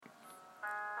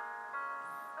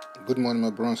Good morning, my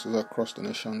brothers and sisters across the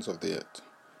nations of the earth,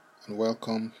 and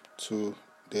welcome to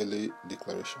Daily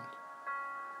Declaration.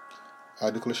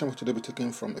 Our declaration for today will be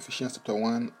taken from Ephesians chapter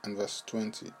 1 and verse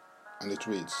 20, and it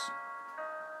reads,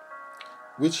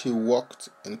 "Which he walked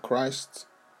in Christ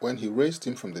when he raised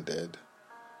him from the dead,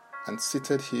 and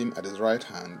seated him at his right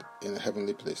hand in the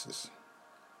heavenly places."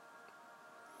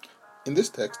 In this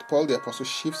text, Paul the Apostle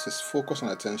shifts his focus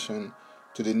and attention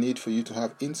to the need for you to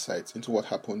have insights into what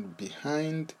happened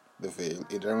behind the veil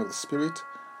in the realm of the Spirit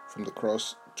from the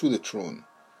cross to the throne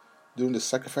during the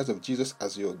sacrifice of Jesus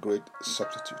as your great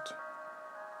substitute.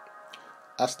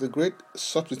 As the great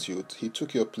substitute, he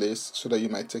took your place so that you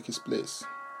might take his place.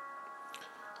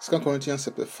 2 Corinthians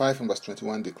chapter 5 and verse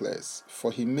 21 declares,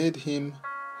 "For he made him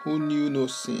who knew no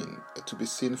sin to be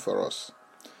sin for us,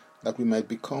 that we might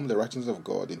become the righteousness of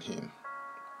God in him."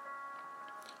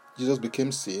 Jesus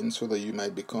became sin so that you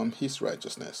might become his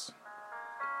righteousness.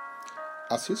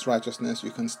 As his righteousness,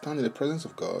 you can stand in the presence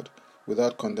of God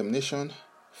without condemnation,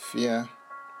 fear,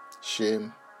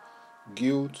 shame,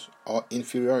 guilt, or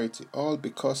inferiority, all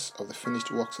because of the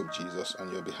finished works of Jesus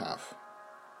on your behalf.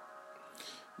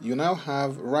 You now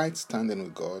have right standing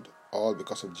with God, all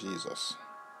because of Jesus.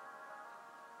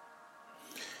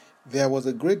 There was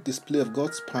a great display of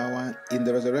God's power in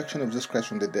the resurrection of Jesus Christ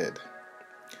from the dead.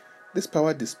 This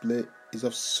power display is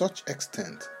of such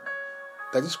extent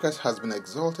that Jesus Christ has been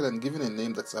exalted and given a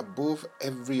name that's above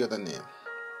every other name.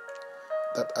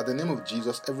 That at the name of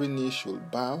Jesus, every knee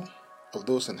should bow, of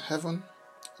those in heaven,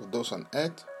 of those on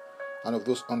earth, and of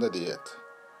those under the earth.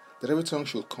 That every tongue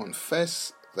should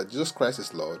confess that Jesus Christ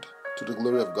is Lord, to the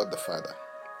glory of God the Father.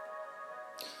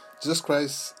 Jesus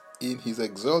Christ, in his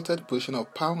exalted position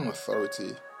of power and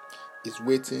authority, is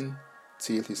waiting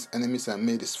till his enemies are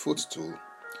made his footstool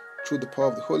through the power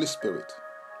of the Holy Spirit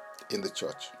in the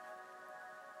church.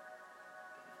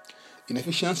 In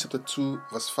Ephesians chapter 2,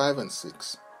 verse 5 and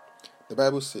 6, the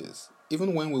Bible says,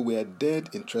 "Even when we were dead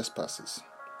in trespasses,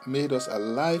 made us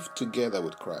alive together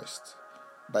with Christ.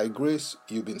 By grace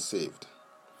you've been saved,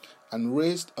 and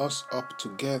raised us up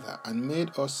together and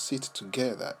made us sit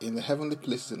together in the heavenly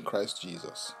places in Christ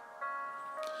Jesus."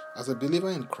 As a believer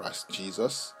in Christ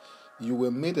Jesus, you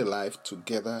were made alive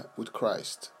together with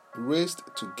Christ, raised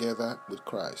together with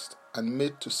Christ, and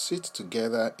made to sit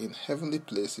together in heavenly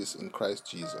places in Christ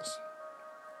Jesus.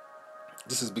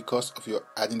 This is because of your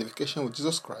identification with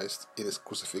Jesus Christ in his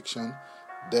crucifixion,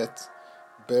 death,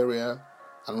 burial,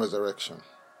 and resurrection.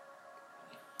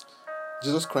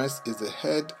 Jesus Christ is the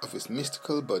head of his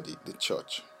mystical body, the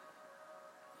church.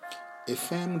 A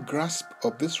firm grasp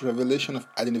of this revelation of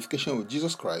identification with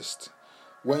Jesus Christ,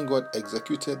 when God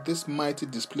executed this mighty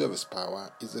display of his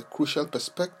power, is a crucial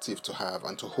perspective to have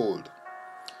and to hold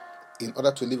in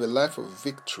order to live a life of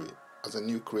victory as a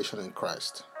new creation in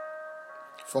Christ.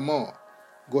 For more,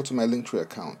 go to my Linktree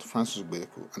account, Francis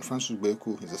Gbeku, and Francis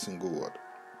Gbeku is a single word.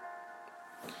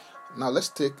 Now let's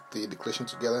take the declaration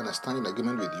together, and I stand in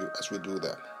agreement with you as we do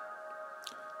that.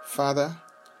 Father,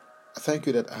 I thank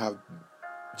you that I have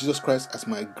Jesus Christ as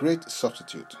my great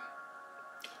substitute.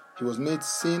 He was made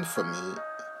sin for me,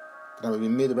 that I may be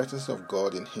made the righteousness of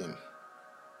God in him.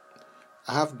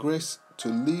 I have grace to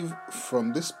live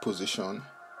from this position,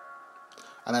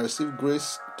 and I receive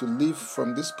grace to live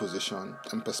from this position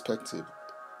and perspective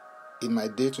in my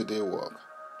day-to-day work.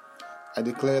 I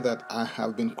declare that I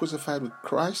have been crucified with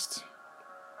Christ.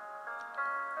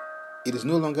 It is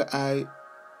no longer I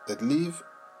that live,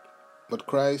 but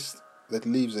Christ that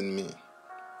lives in me.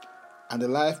 And the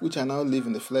life which I now live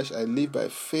in the flesh, I live by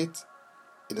faith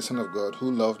in the Son of God who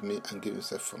loved me and gave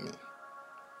himself for me.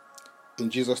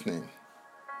 In Jesus' name,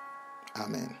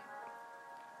 Amen.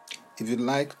 If you'd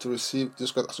like to receive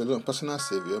Jesus Christ as your Lord and personal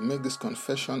Savior, make this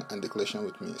confession and declaration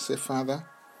with me. Say, Father,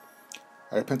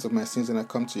 I repent of my sins and I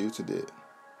come to you today.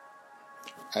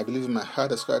 I believe in my heart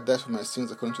that Christ died for my sins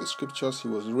according to the scriptures. He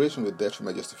was raised from the dead for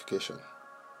my justification.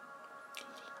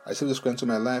 I receive this Christ into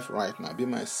my life right now. Be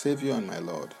my Savior and my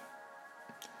Lord.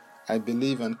 I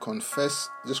believe and confess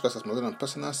Jesus Christ as my Lord and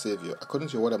personal Savior. According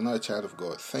to your word, I'm now a child of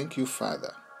God. Thank you,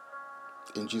 Father.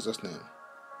 In Jesus' name,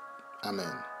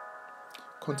 Amen.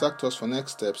 Contact us for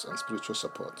next steps and spiritual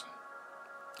support.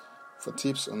 For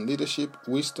tips on leadership,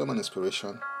 wisdom, and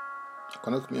inspiration,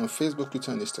 connect with me on Facebook,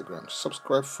 Twitter, and Instagram.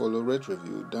 Subscribe, follow, rate,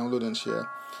 review, download, and share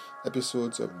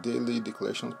episodes of Daily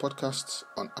Declaration podcasts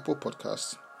on Apple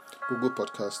Podcasts, Google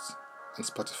Podcasts, and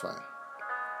Spotify.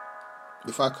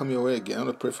 Before I come your way again, I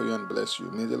want to pray for you and bless you.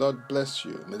 May the Lord bless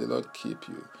you. May the Lord keep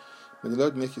you. May the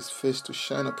Lord make his face to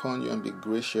shine upon you and be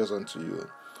gracious unto you.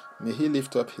 May he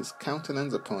lift up his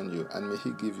countenance upon you, and may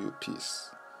he give you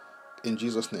peace. In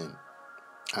Jesus' name,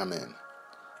 Amen.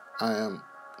 I am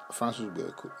Francis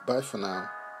Ubeku. Bye for now,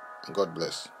 and God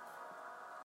bless.